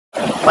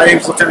My name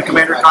is Lieutenant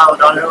Commander Kyle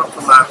O'Donoghue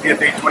from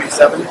PFA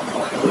 27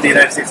 with the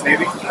United States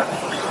Navy.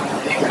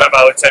 I'm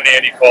Lieutenant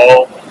Andy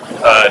Cole,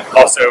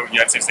 also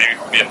United States Navy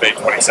from PFA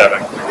 27.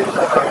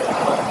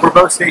 We're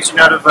both stationed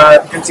out of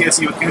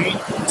NCSC Wakuni.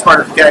 It's part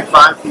of GAG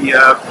 5, the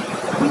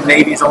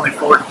Navy's only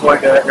forward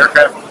deployed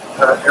aircraft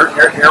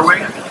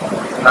airwing.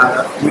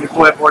 We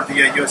deploy aboard the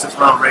USS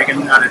Ronald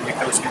Reagan out of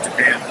Yokosuka,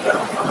 Japan.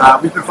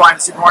 We've been flying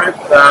the Super Hornet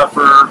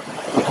for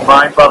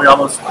combined probably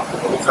almost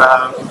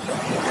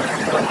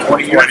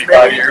 20 years,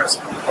 25 years,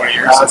 20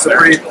 years. So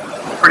pretty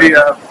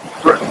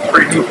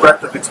deep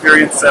breadth of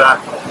experience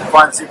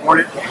flying the Super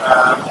Hornet.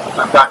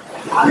 I've got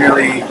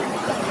nearly,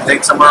 I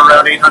think, somewhere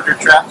around 800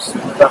 traps.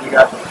 Probably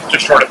got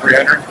just short of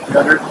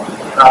 300.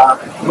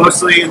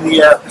 Mostly in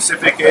the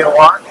Pacific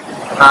AOR.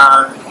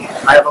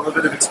 I have a little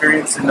bit of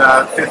experience in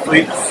 5th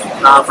Fleet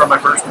from my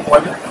first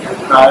deployment,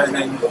 and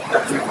then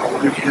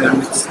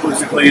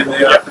exclusively in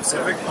the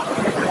Pacific.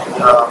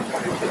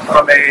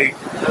 From a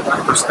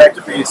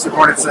perspective, the Super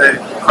Hornet's an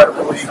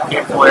incredibly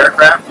capable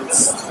aircraft. In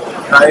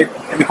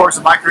the course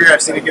of my career,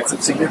 I've seen it get some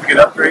significant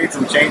upgrades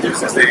and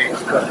changes as they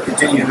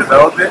continue to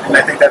develop it, and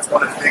I think that's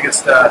one of the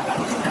biggest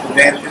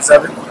advantages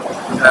of it,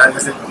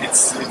 is that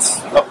it's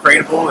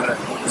upgradable in a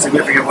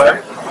significant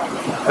way.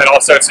 And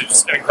also, it's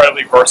just an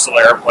incredibly versatile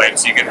airplane,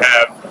 so you can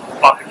have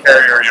off the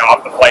carrier,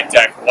 off the flight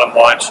deck, one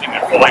launch, and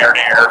full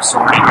air-to-air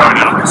sortie going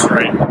out of the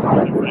strike.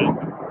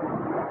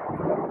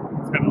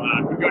 It's kind of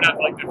loud. We go down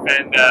to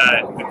defend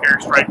the carrier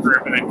strike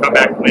group, and then come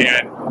back,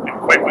 land, and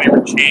quickly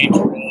change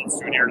roles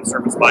to an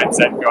air-to-surface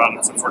mindset, and go out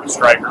on some sort of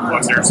strike or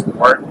close air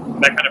support.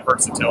 That kind of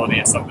versatility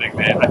is something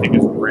that I think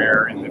is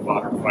rare in the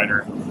modern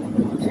fighter.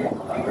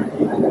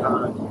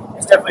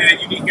 It's definitely a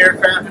unique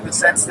aircraft in the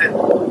sense that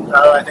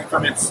I think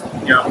from its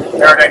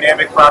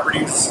aerodynamic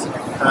properties,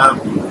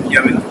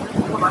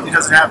 it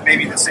doesn't have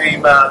maybe the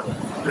same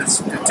the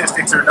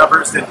statistics or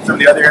numbers that some of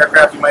the other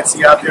aircraft you might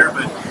see out there,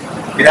 but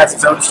it has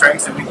its own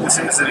strengths and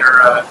weaknesses that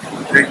are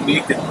very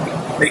unique that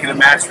make it a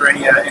match for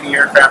any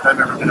aircraft I've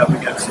ever been up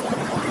against.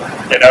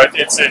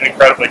 It's an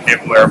incredibly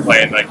capable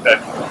airplane like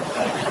that.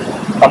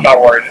 I'm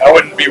not worried. I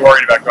wouldn't be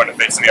worried about going to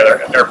face any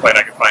other airplane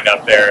I could find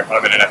out there if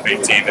I'm in an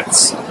F-18.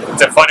 It's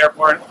a fun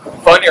airplane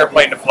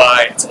to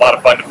fly. It's a lot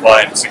of fun to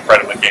fly, and it's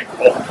incredibly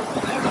capable.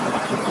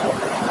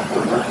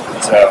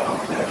 So,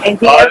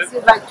 anything else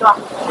you'd like to add?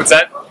 What's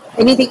that?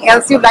 Anything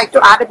else you'd like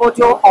to add about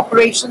your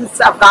operations,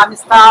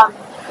 Afghanistan?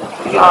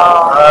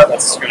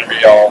 That's going to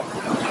be all.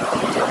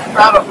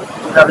 I don't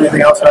have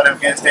anything else about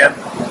Afghanistan.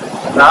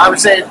 I would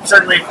say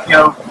certainly,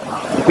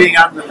 being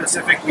out in the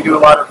Pacific, we do a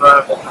lot of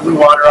blue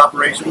water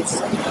operations,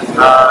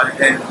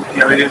 and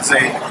it is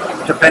a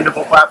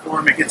dependable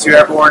platform. It gets you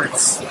airborne.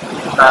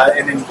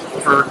 And in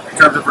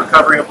terms of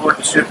recovery aboard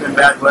the ship in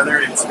bad weather,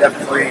 it's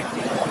definitely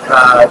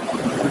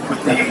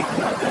with the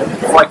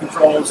flight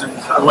controls and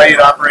the way it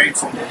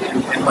operates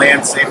and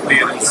lands safely.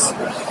 It is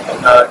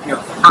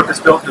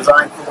purpose-built,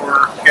 designed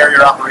for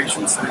carrier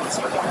operations. So it's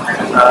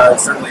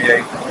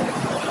certainly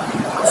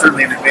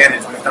an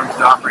advantage when it comes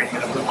to operating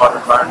in a blue water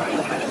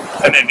environment.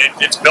 And then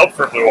it's built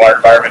for blue water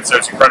environment, so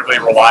it's incredibly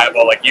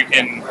reliable.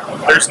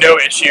 There's no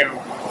issue.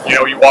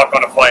 You walk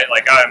on a flight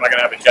like, oh, am I going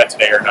to have a jet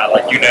today or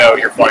not?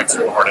 You're flying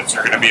Super Hornets,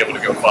 you're going to be able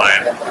to go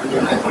flying.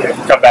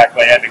 Come back,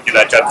 land, and give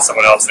that jet to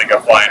someone else, and then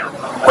go flying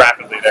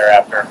rapidly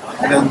thereafter.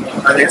 And then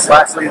I think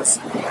lastly, it's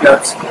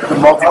the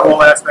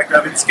multi-role aspect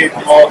of it. It's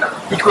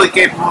equally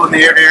capable in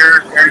the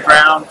air-to-air,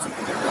 air-to-ground,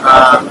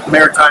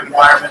 maritime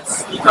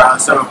environments.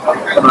 So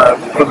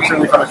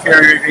certainly from a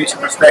carrier aviation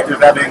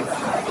perspective, having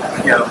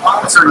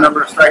a certain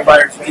number of strike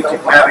fighters keeps you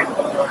from having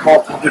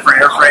multiple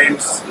different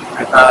airframes.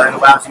 It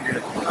allows you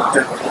to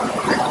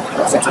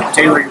essentially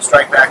tailor your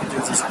strike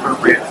packages as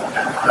appropriate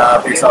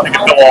based on. You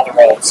can fill all the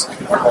roles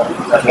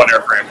with one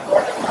airframe.